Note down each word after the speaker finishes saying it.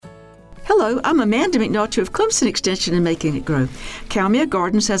Hello, I'm Amanda McNulty of Clemson Extension and Making It Grow. Kalmia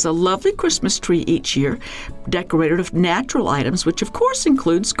Gardens has a lovely Christmas tree each year, decorated with natural items, which of course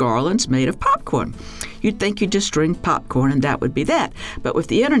includes garlands made of popcorn. You'd think you'd just string popcorn and that would be that. But with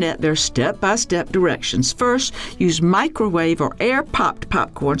the internet, there's step-by-step directions. First, use microwave or air-popped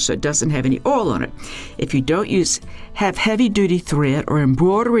popcorn so it doesn't have any oil on it. If you don't have heavy-duty thread or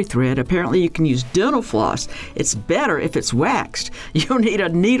embroidery thread, apparently you can use dental floss. It's better if it's waxed. You'll need a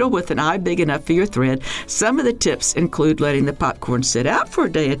needle with an eye big enough for your thread. Some of the tips include letting the popcorn sit out for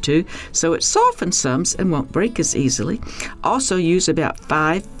a day or two so it softens some and won't break as easily. Also use about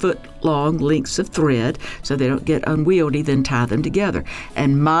 5-foot-long lengths of thread so they don't get unwieldy, then tie them together.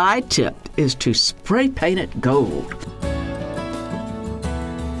 And my tip is to spray paint it gold.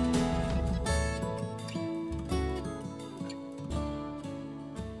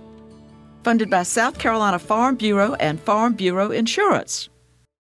 Funded by South Carolina Farm Bureau and Farm Bureau Insurance.